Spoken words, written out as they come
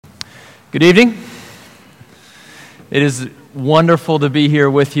Good evening. It is wonderful to be here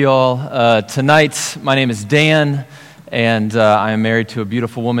with you all tonight. My name is Dan, and I am married to a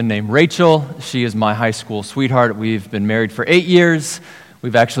beautiful woman named Rachel. She is my high school sweetheart. We've been married for 8 years.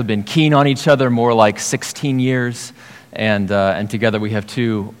 We've actually been keen on each other more like 16 years, and together we have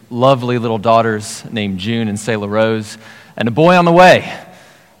two lovely little daughters named June and Selah Rose, and a boy on the way.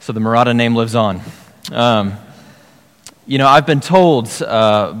 So the Murata name lives on. I've been told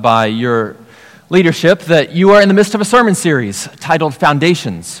by your leadership that you are in the midst of a sermon series titled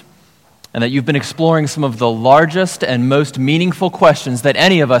Foundations, and that you've been exploring some of the largest and most meaningful questions that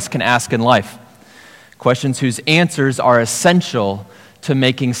any of us can ask in life. Questions whose answers are essential to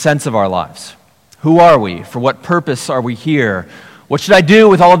making sense of our lives. Who are we? For what purpose are we here? What should I do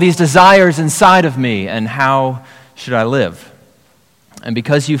with all of these desires inside of me? And how should I live? And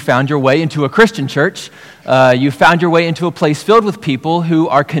because you found your way into a Christian church, you found your way into a place filled with people who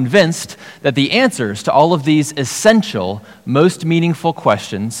are convinced that the answers to all of these essential, most meaningful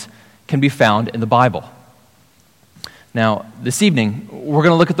questions can be found in the Bible. Now, this evening, we're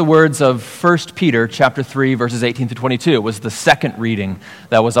going to look at the words of 1 Peter chapter 3, verses 18 through 22. It was the second reading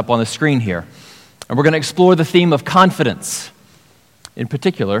that was up on the screen here. And we're going to explore the theme of confidence. In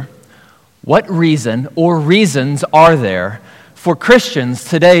particular, what reason or reasons are there for Christians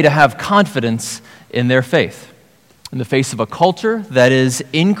today to have confidence in their faith, in the face of a culture that is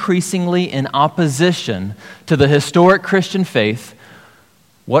increasingly in opposition to the historic Christian faith?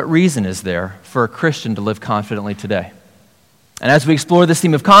 What reason is there for a Christian to live confidently today? And as we explore this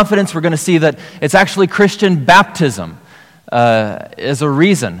theme of confidence, we're going to see that it's actually Christian baptism as a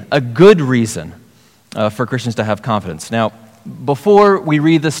reason, a good reason for Christians to have confidence. Now, before we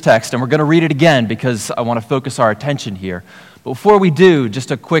read this text, and we're going to read it again because I want to focus our attention here, but before we do,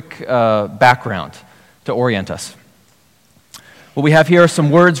 just a quick background to orient us. What we have here are some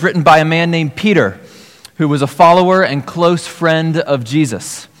words written by a man named Peter, who was a follower and close friend of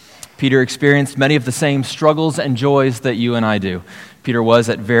Jesus. Peter experienced many of the same struggles and joys that you and I do. Peter was,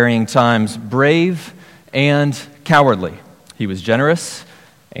 at varying times, brave and cowardly. He was generous,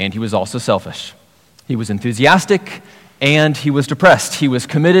 and he was also selfish. He was enthusiastic, and he was depressed. He was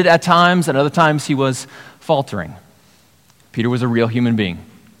committed at times, and other times he was faltering. Peter was a real human being,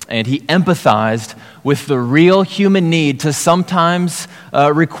 and he empathized with the real human need to sometimes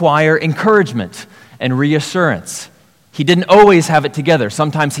require encouragement and reassurance. He didn't always have it together.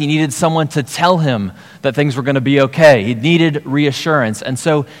 Sometimes he needed someone to tell him that things were going to be okay. He needed reassurance. And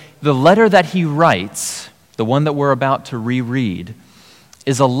so the letter that he writes, the one that we're about to reread,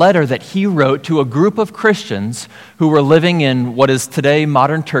 is a letter that he wrote to a group of Christians who were living in what is today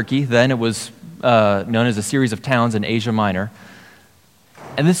modern Turkey. Then it was known as a series of towns in Asia Minor.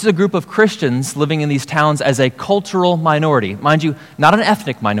 And this is a group of Christians living in these towns as a cultural minority. Mind you, not an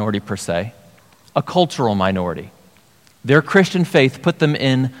ethnic minority per se, a cultural minority. Their Christian faith put them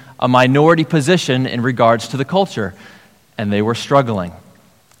in a minority position in regards to the culture, and they were struggling.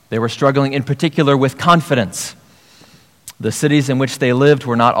 They were struggling in particular with confidence. The cities in which they lived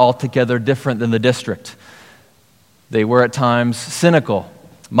were not altogether different than the district. They were at times cynical,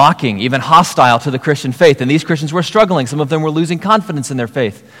 mocking, even hostile to the Christian faith. And these Christians were struggling. Some of them were losing confidence in their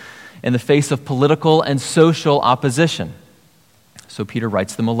faith in the face of political and social opposition. So Peter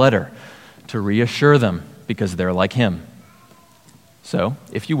writes them a letter to reassure them because they're like him. So,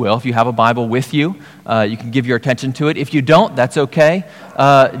 if you will, if you have a Bible with you, you can give your attention to it. If you don't, that's okay.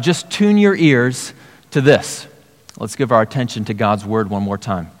 Just tune your ears to this. Let's give our attention to God's word one more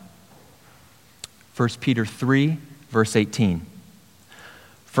time. 1 Peter 3, verse 18.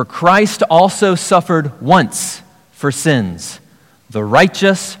 For Christ also suffered once for sins, the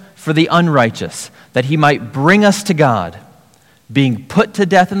righteous for the unrighteous, that he might bring us to God, being put to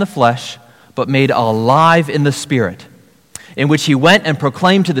death in the flesh, but made alive in the Spirit, in which he went and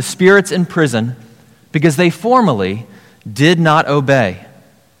proclaimed to the spirits in prison, because they formerly did not obey,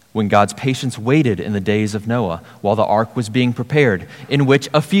 when God's patience waited in the days of Noah, while the ark was being prepared, in which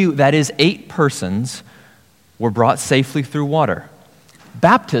a few, that is 8 persons, were brought safely through water.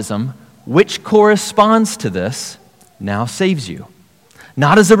 Baptism, which corresponds to this, now saves you,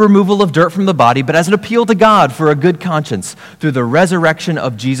 not as a removal of dirt from the body, but as an appeal to God for a good conscience through the resurrection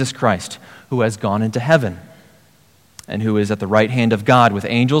of Jesus Christ, who has gone into heaven and who is at the right hand of God with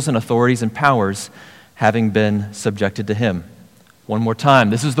angels and authorities and powers having been subjected to him. One more time.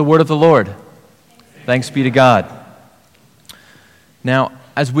 This is the word of the Lord. Thanks be to God. Now,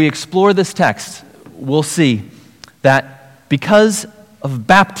 as we explore this text, we'll see that because of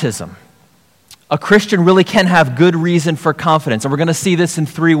baptism, a Christian really can have good reason for confidence. And we're going to see this in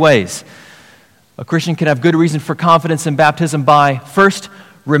 3 ways. A Christian can have good reason for confidence in baptism by, first,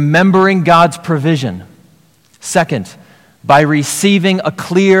 remembering God's provision. Second, by receiving a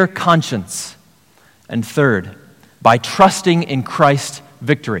clear conscience. And third, by trusting in Christ's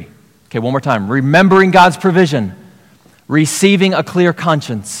victory. Okay, one more time. Remembering God's provision, receiving a clear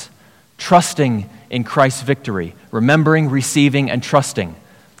conscience, trusting in Christ's victory. Remembering, receiving, and trusting.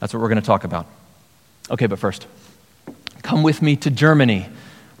 That's what we're going to talk about. Okay, but first, come with me to Germany.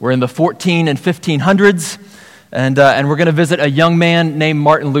 We're in the 14 and 1500s, and we're going to visit a young man named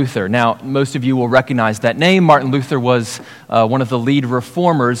Martin Luther. Now, most of you will recognize that name. Martin Luther was one of the lead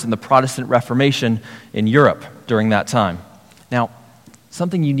reformers in the Protestant Reformation in Europe during that time. Now,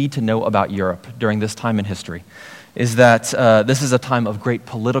 something you need to know about Europe during this time in history is that this is a time of great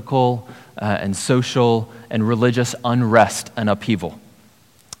political and social and religious unrest and upheaval.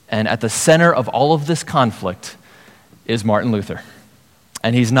 And at the center of all of this conflict is Martin Luther.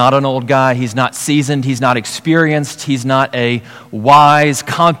 And he's not an old guy, he's not seasoned, he's not experienced, he's not a wise,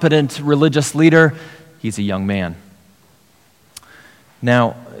 competent religious leader. He's a young man.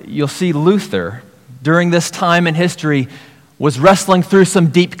 Now, you'll see Luther, during this time in history, was wrestling through some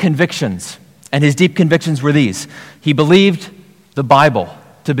deep convictions. And his deep convictions were these. He believed the Bible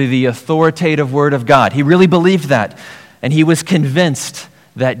to be the authoritative word of God. He really believed that. And he was convinced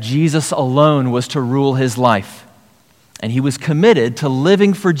that Jesus alone was to rule his life. And he was committed to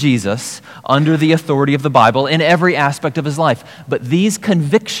living for Jesus under the authority of the Bible in every aspect of his life. But these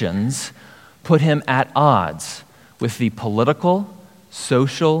convictions put him at odds with the political,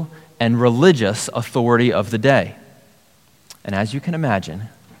 social, and religious authority of the day. And as you can imagine,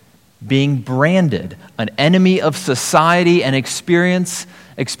 being branded an enemy of society and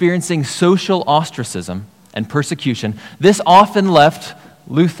experiencing social ostracism and persecution, this often left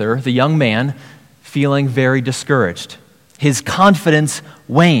Luther, the young man, feeling very discouraged. His confidence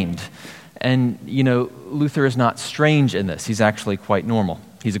waned. And, Luther is not strange in this. He's actually quite normal.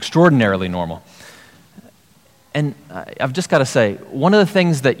 He's extraordinarily normal. And I've just got to say, one of the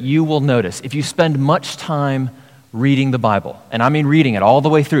things that you will notice if you spend much time reading the Bible, and I mean reading it all the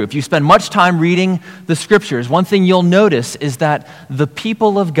way through, if you spend much time reading the Scriptures, one thing you'll notice is that the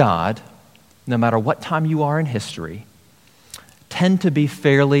people of God, no matter what time you are in history, tend to be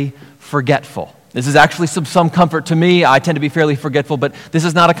fairly forgetful. This is actually some comfort to me. I tend to be fairly forgetful, but this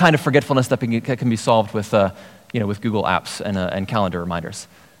is not a kind of forgetfulness that can be solved with Google Apps and calendar reminders.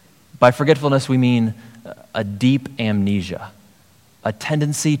 By forgetfulness, we mean a deep amnesia, a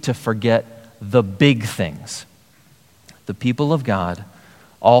tendency to forget the big things. The people of God,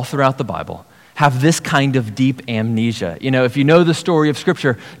 all throughout the Bible, have this kind of deep amnesia. If you know the story of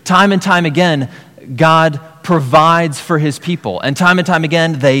Scripture, time and time again, God provides for his people. And time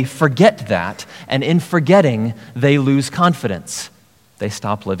again, they forget that. And in forgetting, they lose confidence. They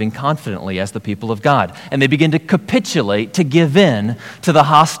stop living confidently as the people of God. And they begin to capitulate, to give in to the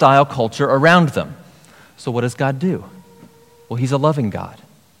hostile culture around them. So what does God do? Well, he's a loving God.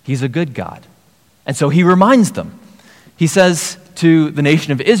 He's a good God. And so he reminds them. He says to the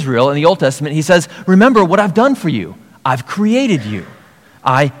nation of Israel in the Old Testament, he says, remember what I've done for you. I've created you.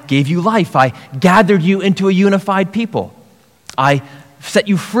 I gave you life. I gathered you into a unified people. I set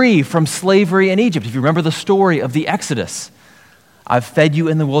you free from slavery in Egypt. If you remember the story of the Exodus, I've fed you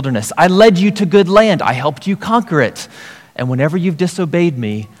in the wilderness. I led you to good land. I helped you conquer it. And whenever you've disobeyed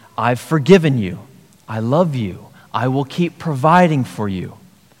me, I've forgiven you. I love you. I will keep providing for you.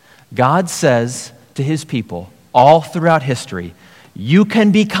 God says to his people all throughout history, you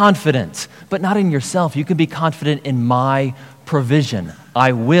can be confident, but not in yourself. You can be confident in my provision.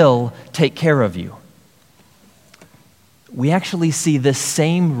 I will take care of you. We actually see this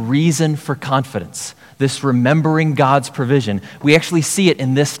same reason for confidence, this remembering God's provision. We actually see it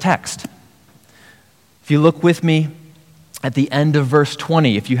in this text. If you look with me at the end of verse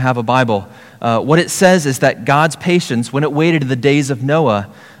 20, if you have a Bible, what it says is that God's patience, when it waited in the days of Noah,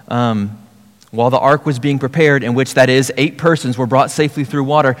 while the ark was being prepared, in which, that is, 8 persons were brought safely through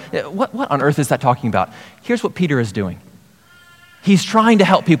water. What on earth is that talking about? Here's what Peter is doing. He's trying to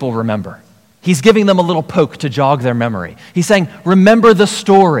help people remember. He's giving them a little poke to jog their memory. He's saying, remember the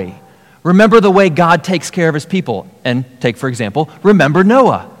story. Remember the way God takes care of his people. And take, for example, remember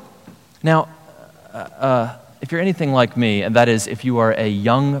Noah. Now, if you're anything like me, and that is if you are a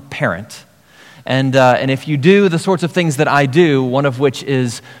young parent, and if you do the sorts of things that I do, one of which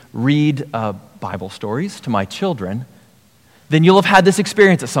is read Bible stories to my children, then you'll have had this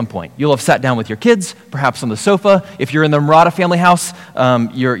experience at some point. You'll have sat down with your kids, perhaps on the sofa. If you're in the Murata family house,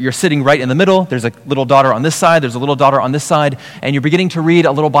 you're sitting right in the middle. There's a little daughter on this side, there's a little daughter on this side, and you're beginning to read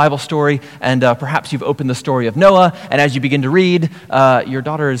a little Bible story, and perhaps you've opened the story of Noah, and as you begin to read, your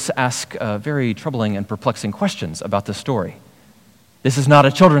daughters ask very troubling and perplexing questions about the story. This is not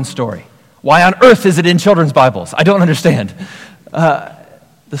a children's story. Why on earth is it in children's Bibles? I don't understand.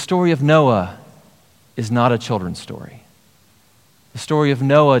 The story of Noah is not a children's story. The story of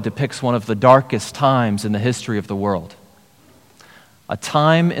Noah depicts one of the darkest times in the history of the world. A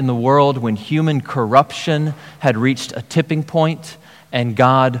time in the world when human corruption had reached a tipping point and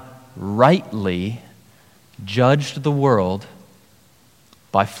God rightly judged the world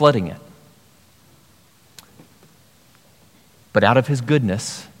by flooding it. But out of his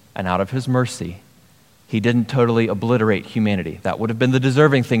goodness and out of his mercy, he didn't totally obliterate humanity. That would have been the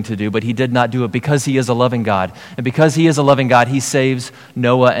deserving thing to do, but he did not do it because he is a loving God. And because he is a loving God, he saves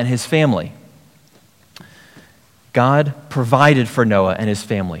Noah and his family. God provided for Noah and his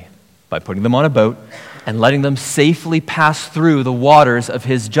family by putting them on a boat and letting them safely pass through the waters of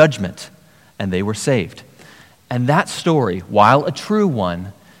his judgment, and they were saved. And that story, while a true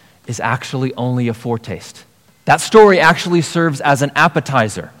one, is actually only a foretaste. That story actually serves as an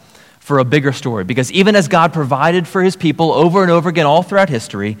appetizer for a bigger story, because even as God provided for his people over and over again all throughout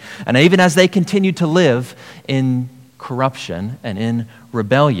history, and even as they continued to live in corruption and in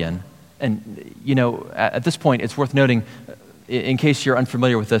rebellion, and at this point it's worth noting, in case you're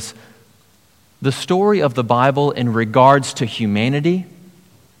unfamiliar with this, the story of the Bible in regards to humanity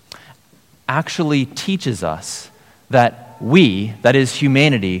actually teaches us that we, that is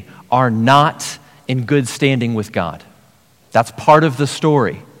humanity, are not in good standing with God. That's part of the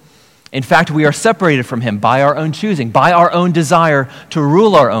story. In fact, we are separated from him by our own choosing, by our own desire to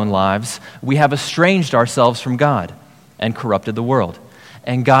rule our own lives. We have estranged ourselves from God and corrupted the world.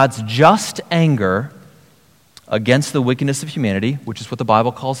 And God's just anger against the wickedness of humanity, which is what the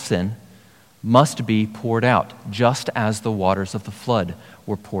Bible calls sin, must be poured out, just as the waters of the flood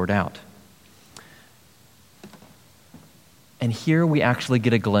were poured out. And here we actually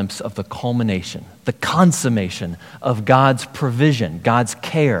get a glimpse of the culmination, the consummation of God's provision, God's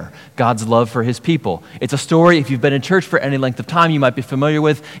care, God's love for his people. It's a story, if you've been in church for any length of time, you might be familiar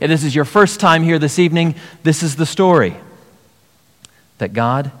with. If this is your first time here this evening, this is the story. That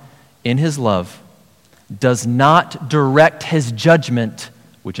God, in his love, does not direct his judgment,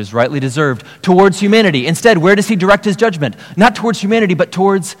 which is rightly deserved, towards humanity. Instead, where does he direct his judgment? Not towards humanity, but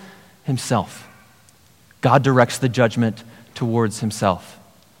towards himself. God directs the judgment towards himself.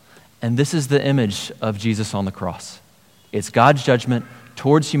 And this is the image of Jesus on the cross. It's God's judgment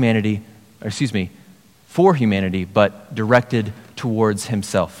towards humanity, for humanity, but directed towards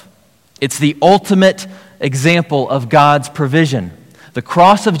himself. It's the ultimate example of God's provision. The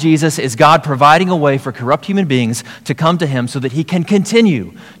cross of Jesus is God providing a way for corrupt human beings to come to him so that he can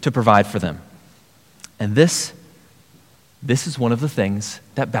continue to provide for them. And this is one of the things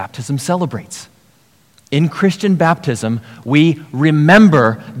that baptism celebrates. In Christian baptism, we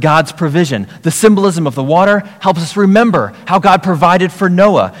remember God's provision. The symbolism of the water helps us remember how God provided for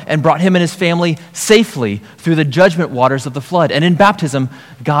Noah and brought him and his family safely through the judgment waters of the flood. And in baptism,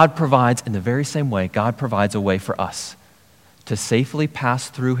 God provides, in the very same way, God provides a way for us to safely pass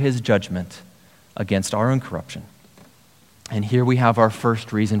through his judgment against our own corruption. And here we have our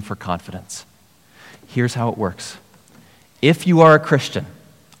first reason for confidence. Here's how it works. If you are a Christian,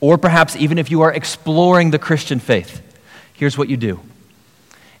 or perhaps even if you are exploring the Christian faith, here's what you do.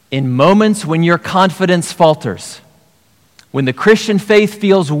 In moments when your confidence falters, when the Christian faith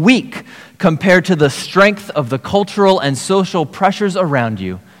feels weak compared to the strength of the cultural and social pressures around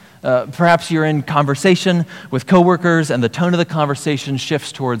you, perhaps you're in conversation with coworkers and the tone of the conversation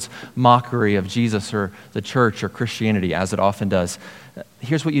shifts towards mockery of Jesus or the church or Christianity, as it often does.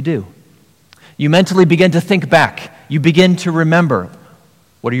 Here's what you do. You mentally begin to think back. You begin to remember.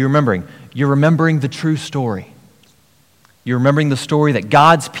 What are you remembering? You're remembering the true story. You're remembering the story that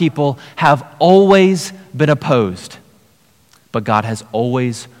God's people have always been opposed, but God has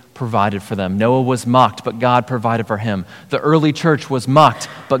always provided for them. Noah was mocked, but God provided for him. The early church was mocked,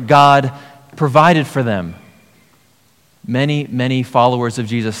 but God provided for them. Many, many followers of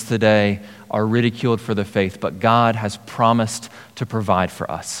Jesus today are ridiculed for their faith, but God has promised to provide for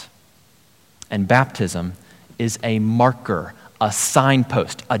us. And baptism is a marker, a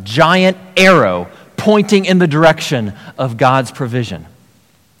signpost, a giant arrow pointing in the direction of God's provision.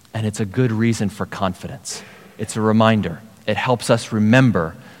 And it's a good reason for confidence. It's a reminder. It helps us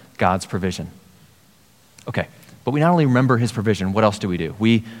remember God's provision. Okay, but we not only remember his provision, what else do?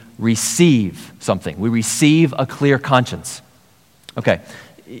 We receive something. We receive a clear conscience. Okay,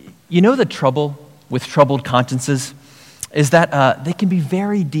 you know the trouble with troubled consciences is that they can be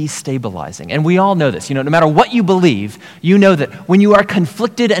very destabilizing. And we all know this. No matter what you believe, you know that when you are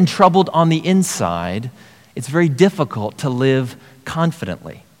conflicted and troubled on the inside, it's very difficult to live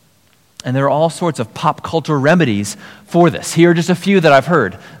confidently. And there are all sorts of pop culture remedies for this. Here are just a few that I've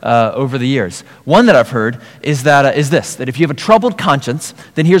heard over the years. One that I've heard is that if you have a troubled conscience,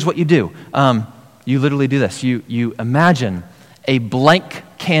 then here's what you do. You literally do this. You imagine a blank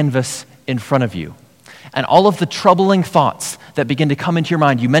canvas in front of you. And all of the troubling thoughts that begin to come into your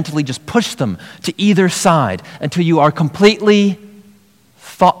mind, you mentally just push them to either side until you are completely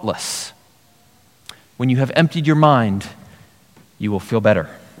thoughtless. When you have emptied your mind, you will feel better.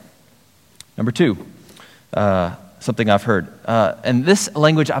 Number two, something I've heard. And this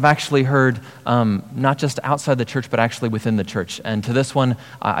language I've actually heard not just outside the church, but actually within the church. And to this one,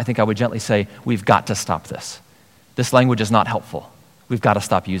 I think I would gently say, we've got to stop this. This language is not helpful. We've got to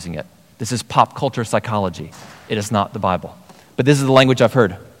stop using it. This is pop culture psychology. It is not the Bible. But this is the language I've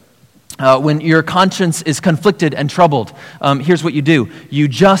heard. When your conscience is conflicted and troubled, here's what you do. You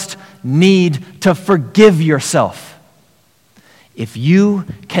just need to forgive yourself. If you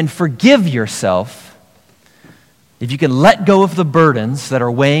can forgive yourself, if you can let go of the burdens that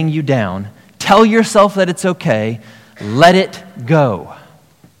are weighing you down, tell yourself that it's okay, let it go.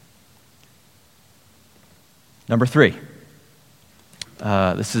 Number three.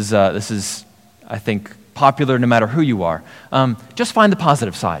 This is, I think, popular no matter who you are. Just find the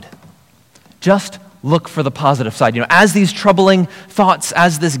positive side. Just look for the positive side. As these troubling thoughts,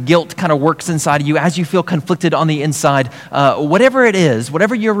 as this guilt kind of works inside of you, as you feel conflicted on the inside, whatever it is,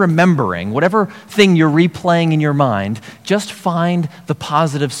 whatever you're remembering, whatever thing you're replaying in your mind, just find the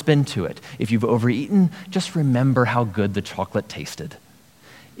positive spin to it. If you've overeaten, just remember how good the chocolate tasted.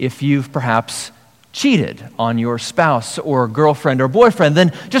 If you've perhaps cheated on your spouse or girlfriend or boyfriend,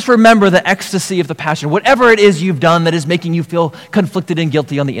 then just remember the ecstasy of the passion. Whatever it is you've done that is making you feel conflicted and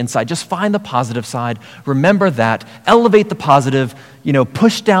guilty on the inside, just find the positive side. Remember that. Elevate the positive.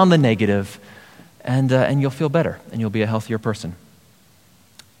 Push down the negative, and you'll feel better, and you'll be a healthier person.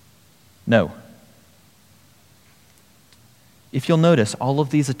 No. If you'll notice, all of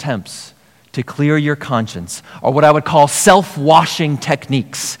these attempts to clear your conscience are what I would call self-washing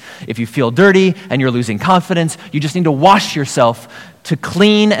techniques. If you feel dirty and you're losing confidence, you just need to wash yourself to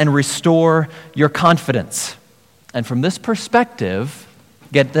clean and restore your confidence. And from this perspective,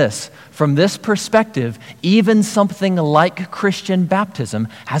 get this, from this perspective, even something like Christian baptism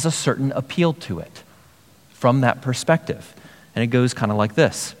has a certain appeal to it from that perspective. And it goes kind of like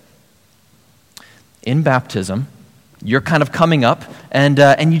this. In baptism, you're kind of coming up, and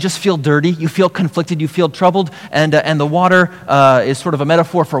you just feel dirty, you feel conflicted, you feel troubled, and the water is sort of a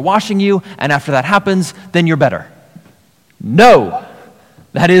metaphor for washing you, and after that happens, then you're better. No,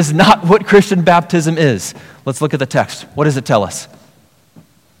 that is not what Christian baptism is. Let's look at the text. What does it tell us?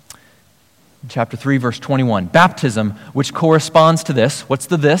 Chapter 3, verse 21. Baptism, which corresponds to this. What's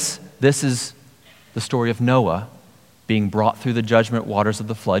the this? This is the story of Noah being brought through the judgment waters of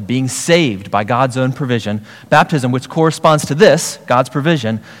the flood, being saved by God's own provision. Baptism, which corresponds to this, God's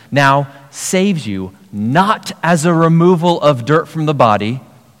provision, now saves you not as a removal of dirt from the body,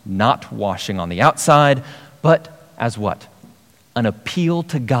 not washing on the outside, but as what? An appeal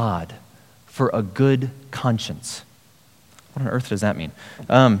to God for a good conscience. What on earth does that mean?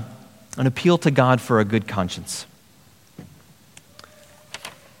 An appeal to God for a good conscience.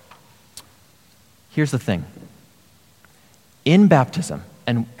 Here's the thing. In baptism,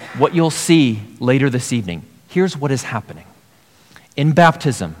 and what you'll see later this evening, here's what is happening. In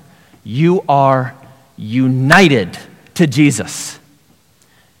baptism, you are united to Jesus.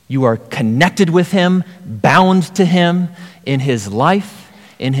 You are connected with him, bound to him in his life,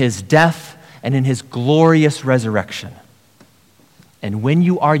 in his death, and in his glorious resurrection. And when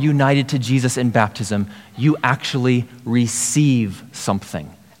you are united to Jesus in baptism, you actually receive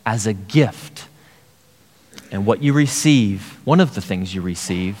something as a gift. And what you receive, one of the things you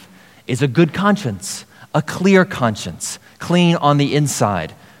receive, is a good conscience, a clear conscience, clean on the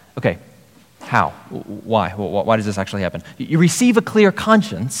inside. Okay, how? Why? Why does this actually happen? You receive a clear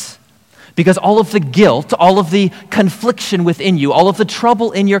conscience because all of the guilt, all of the confliction within you, all of the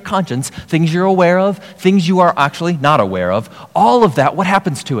trouble in your conscience, things you're aware of, things you are actually not aware of, all of that, what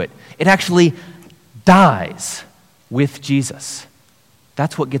happens to it? It actually dies with Jesus.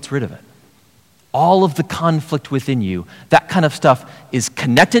 That's what gets rid of it. All of the conflict within you, that kind of stuff is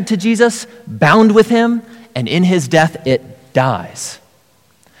connected to Jesus, bound with him, and in his death it dies.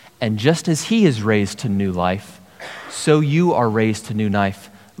 And just as he is raised to new life, so you are raised to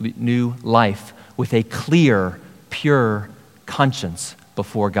new life with a clear, pure conscience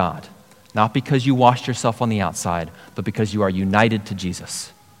before God. Not because you washed yourself on the outside, but because you are united to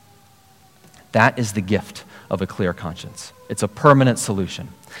Jesus. That is the gift of a clear conscience. It's a permanent solution.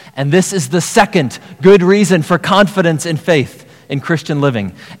 And this is the second good reason for confidence in faith in Christian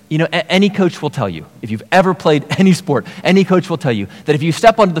living. You know, any coach will tell you, if you've ever played any sport, any coach will tell you that if you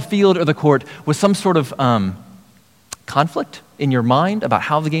step onto the field or the court with some sort of conflict in your mind about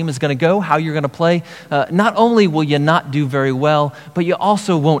how the game is going to go, how you're going to play, not only will you not do very well, but you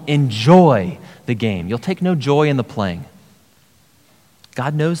also won't enjoy the game. You'll take no joy in the playing.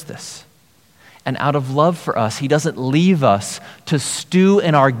 God knows this. And out of love for us, he doesn't leave us to stew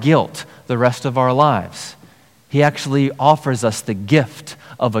in our guilt the rest of our lives. He actually offers us the gift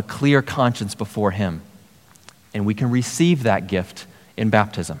of a clear conscience before him. And we can receive that gift in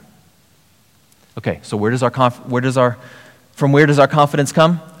baptism. Okay, so where does our confidence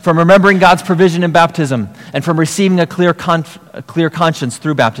come? From remembering God's provision in baptism and from receiving a clear conscience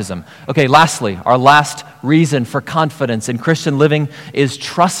through baptism. Okay, lastly, our last reason for confidence in Christian living is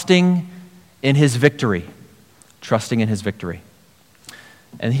trusting in his victory. Trusting in his victory.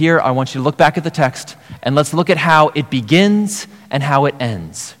 And here I want you to look back at the text and let's look at how it begins and how it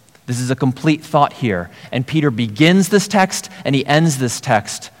ends. This is a complete thought here. And Peter begins this text and he ends this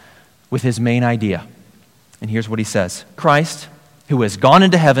text with his main idea. And here's what he says. Christ, who has gone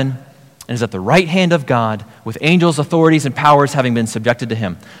into heaven and is at the right hand of God, with angels, authorities, and powers having been subjected to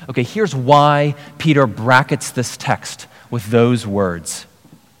him. Okay, here's why Peter brackets this text with those words.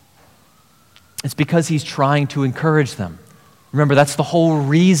 It's because he's trying to encourage them. Remember, that's the whole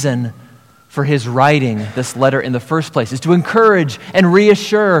reason for his writing this letter in the first place, is to encourage and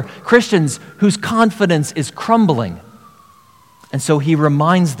reassure Christians whose confidence is crumbling. And so he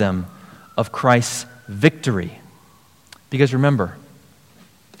reminds them of Christ's victory. Because remember,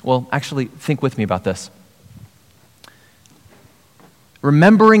 well, actually, think with me about this.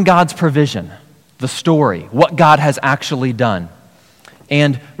 Remembering God's provision, the story, what God has actually done,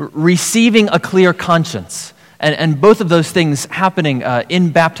 and receiving a clear conscience, and both of those things happening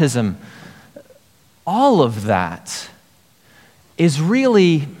in baptism, all of that is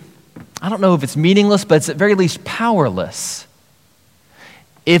really, I don't know if it's meaningless, but it's at very least powerless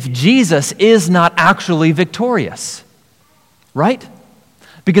if Jesus is not actually victorious, right?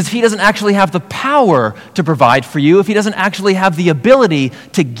 Because if he doesn't actually have the power to provide for you, if he doesn't actually have the ability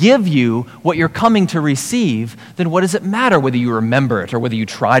to give you what you're coming to receive, then what does it matter whether you remember it or whether you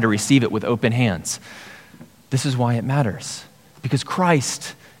try to receive it with open hands? This is why it matters. Because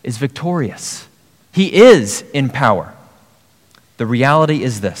Christ is victorious. He is in power. The reality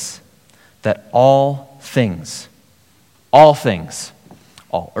is this, that all things, all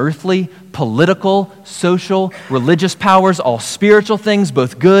earthly, political, social, religious powers, all spiritual things,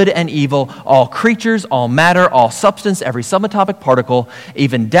 both good and evil, all creatures, all matter, all substance, every subatomic particle,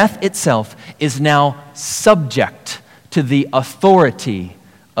 even death itself, is now subject to the authority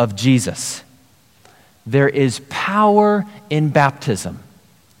of Jesus. There is power in baptism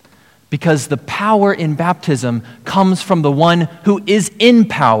because the power in baptism comes from the one who is in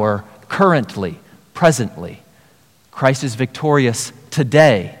power currently, presently. Christ is victorious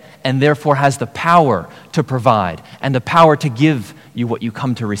today and therefore has the power to provide and the power to give you what you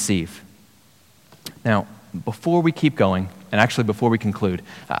come to receive. Now, before we keep going, and actually before we conclude,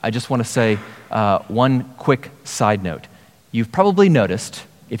 I just want to say one quick side note. You've probably noticed,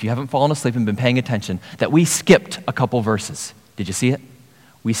 if you haven't fallen asleep and been paying attention, that we skipped a couple verses. Did you see it?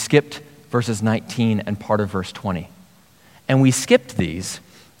 We skipped verses 19 and part of verse 20. And we skipped these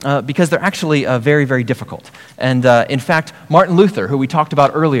because they're actually very, very difficult. And in fact, Martin Luther, who we talked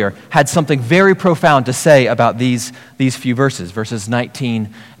about earlier, had something very profound to say about these few verses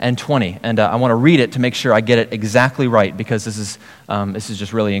 19 and 20. And I want to read it to make sure I get it exactly right, because this is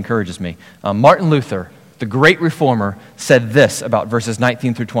just really encourages me. Martin Luther, the great reformer, said this about verses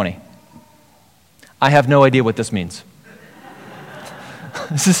 19 through 20. I have no idea what this means.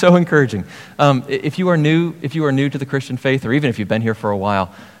 This is so encouraging. If you are new to the Christian faith, or even if you've been here for a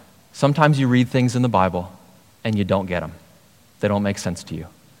while, sometimes you read things in the Bible and you don't get them. They don't make sense to you.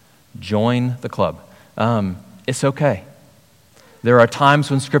 Join the club. It's okay. There are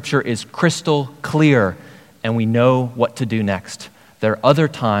times when Scripture is crystal clear and we know what to do next. There are other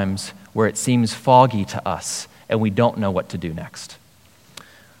times where it seems foggy to us and we don't know what to do next.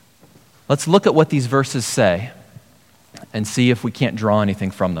 Let's look at what these verses say and see if we can't draw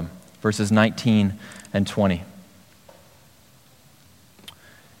anything from them. Verses 19 and 20.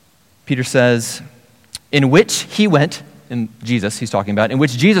 Peter says, in which he went, in Jesus he's talking about, in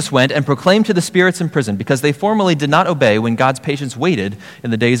which Jesus went and proclaimed to the spirits in prison, because they formerly did not obey when God's patience waited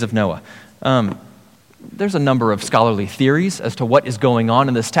in the days of Noah. There's a number of scholarly theories as to what is going on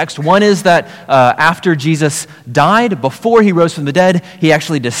in this text. One is that after Jesus died, before he rose from the dead, he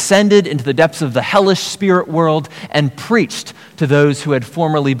actually descended into the depths of the hellish spirit world and preached to those who had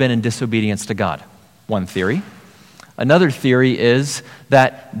formerly been in disobedience to God. One theory. Another theory is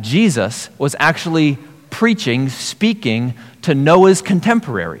that Jesus was actually preaching, speaking to Noah's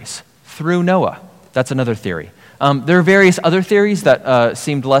contemporaries through Noah. That's another theory. There are various other theories that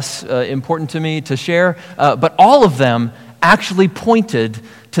seemed less important to me to share, but all of them actually pointed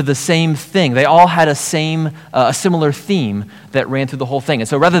to the same thing. They all had a similar theme that ran through the whole thing. And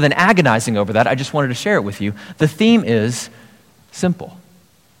so rather than agonizing over that, I just wanted to share it with you. The theme is simple.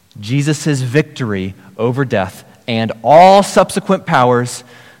 Jesus' victory over death and all subsequent powers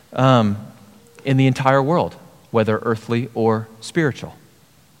in the entire world, whether earthly or spiritual.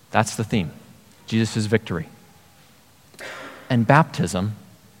 That's the theme. Jesus' victory. And baptism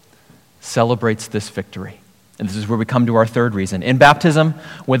celebrates this victory. And this is where we come to our third reason. In baptism,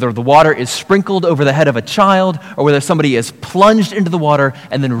 whether the water is sprinkled over the head of a child or whether somebody is plunged into the water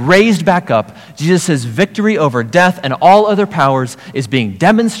and then raised back up, Jesus' victory over death and all other powers is being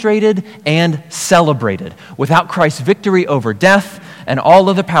demonstrated and celebrated. Without Christ's victory over death and all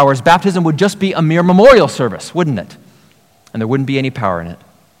other powers, baptism would just be a mere memorial service, wouldn't it? And there wouldn't be any power in it.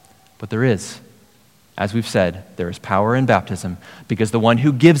 But there is. As we've said, there is power in baptism because the one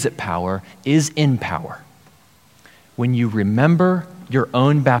who gives it power is in power. When you remember your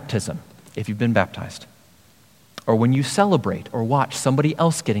own baptism, if you've been baptized, or when you celebrate or watch somebody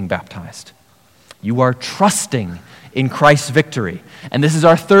else getting baptized, you are trusting in Christ's victory. And this is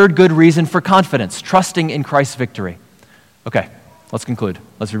our third good reason for confidence, trusting in Christ's victory. Okay, let's conclude.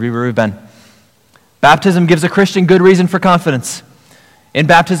 Let's review where we've been. Baptism gives a Christian good reason for confidence. In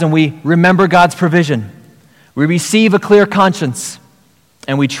baptism, we remember God's provision. We receive a clear conscience,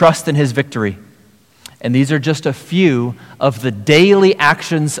 and we trust in his victory. And these are just a few of the daily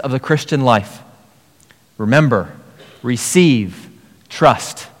actions of the Christian life. Remember, receive,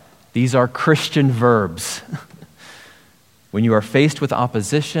 trust. These are Christian verbs. When you are faced with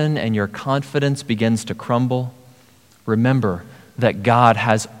opposition and your confidence begins to crumble, remember that God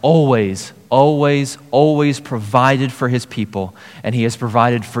has always provided for his people, and he has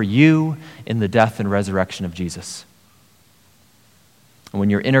provided for you in the death and resurrection of Jesus. And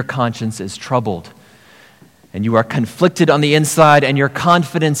when your inner conscience is troubled, and you are conflicted on the inside, and your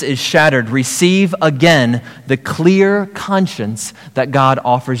confidence is shattered, receive again the clear conscience that God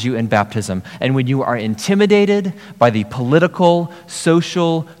offers you in baptism. And when you are intimidated by the political,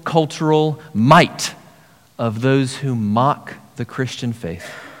 social, cultural might of those who mock the Christian faith,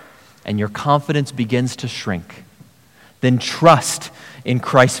 and your confidence begins to shrink, then trust in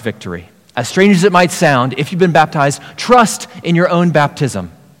Christ's victory. As strange as it might sound, if you've been baptized, trust in your own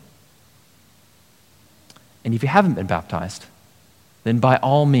baptism. And if you haven't been baptized, then by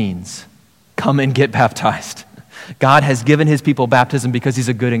all means, come and get baptized. God has given his people baptism because he's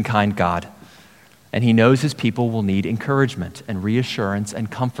a good and kind God. And he knows his people will need encouragement and reassurance and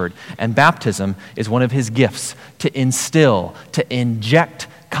comfort. And baptism is one of his gifts to instill, to inject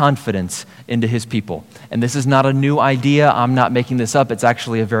confidence into his people. And this is not a new idea. I'm not making this up. It's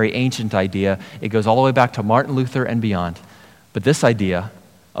actually a very ancient idea. It goes all the way back to Martin Luther and beyond. But this idea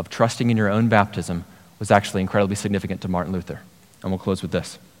of trusting in your own baptism was actually incredibly significant to Martin Luther. And we'll close with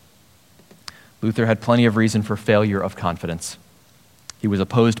this. Luther had plenty of reason for failure of confidence. He was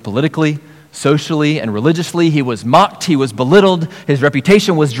opposed politically, socially, and religiously. He was mocked. He was belittled. His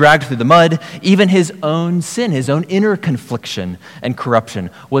reputation was dragged through the mud. Even his own sin, his own inner confliction and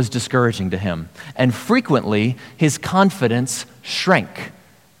corruption was discouraging to him. And frequently, his confidence shrank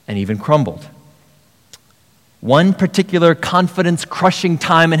and even crumbled. One particular confidence-crushing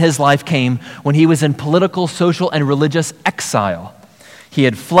time in his life came when he was in political, social, and religious exile. He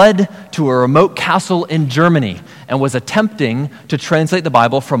had fled to a remote castle in Germany and was attempting to translate the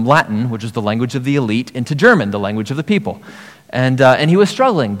Bible from Latin, which is the language of the elite, into German, the language of the people. And he was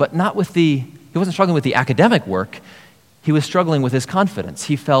struggling, but he wasn't struggling with the academic work. He was struggling with his confidence.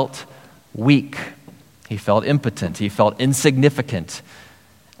 He felt weak. He felt impotent. He felt insignificant.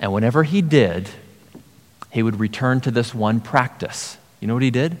 And whenever he did, he would return to this one practice. You know what he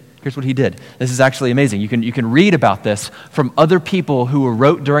did? Here's what he did. This is actually amazing. You can read about this from other people who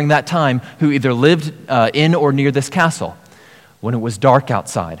wrote during that time who either lived in or near this castle. When it was dark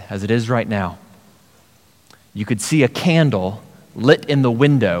outside, as it is right now, you could see a candle lit in the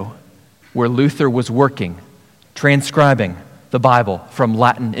window where Luther was working, transcribing the Bible from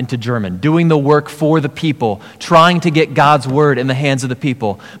Latin into German, doing the work for the people, trying to get God's word in the hands of the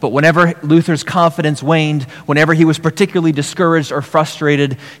people. But whenever Luther's confidence waned, whenever he was particularly discouraged or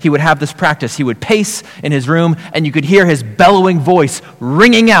frustrated, he would have this practice. He would pace in his room, and you could hear his bellowing voice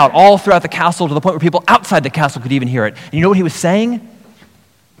ringing out all throughout the castle to the point where people outside the castle could even hear it. And you know what he was saying?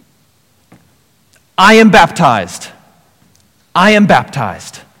 I am baptized. I am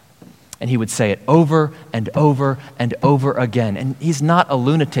baptized. And he would say it over and over and over again. And he's not a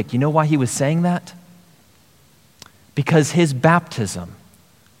lunatic. You know why he was saying that? Because his baptism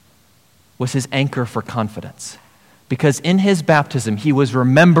was his anchor for confidence. Because in his baptism, he was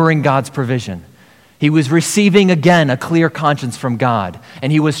remembering God's provision. He was receiving again a clear conscience from God,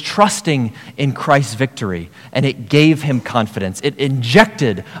 and he was trusting in Christ's victory, and it gave him confidence. It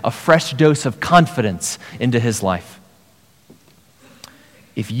injected a fresh dose of confidence into his life.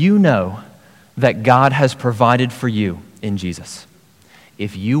 If you know that God has provided for you in Jesus,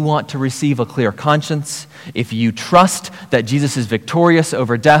 if you want to receive a clear conscience, if you trust that Jesus is victorious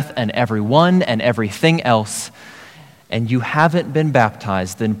over death and everyone and everything else, and you haven't been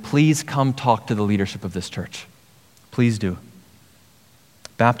baptized, then please come talk to the leadership of this church. Please do.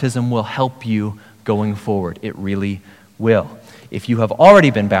 Baptism will help you going forward. It really will. If you have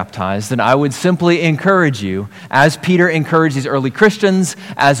already been baptized, then I would simply encourage you, as Peter encouraged these early Christians,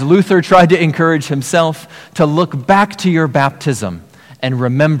 as Luther tried to encourage himself, to look back to your baptism and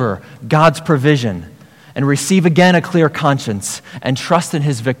remember God's provision and receive again a clear conscience and trust in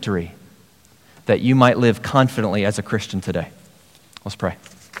his victory, that you might live confidently as a Christian today. Let's pray.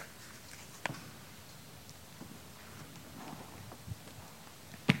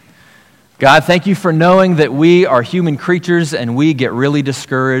 God, thank you for knowing that we are human creatures and we get really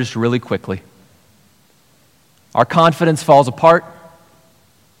discouraged really quickly. Our confidence falls apart,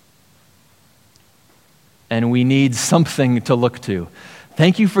 and we need something to look to.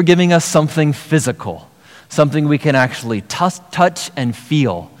 Thank you for giving us something physical, something we can actually touch and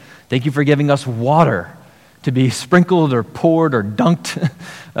feel. Thank you for giving us water to be sprinkled or poured or dunked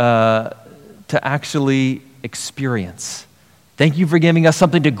to actually experience. Thank you for giving us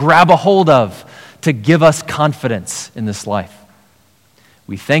something to grab a hold of to give us confidence in this life.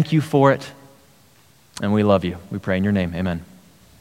 We thank you for it, and we love you. We pray in your name. Amen.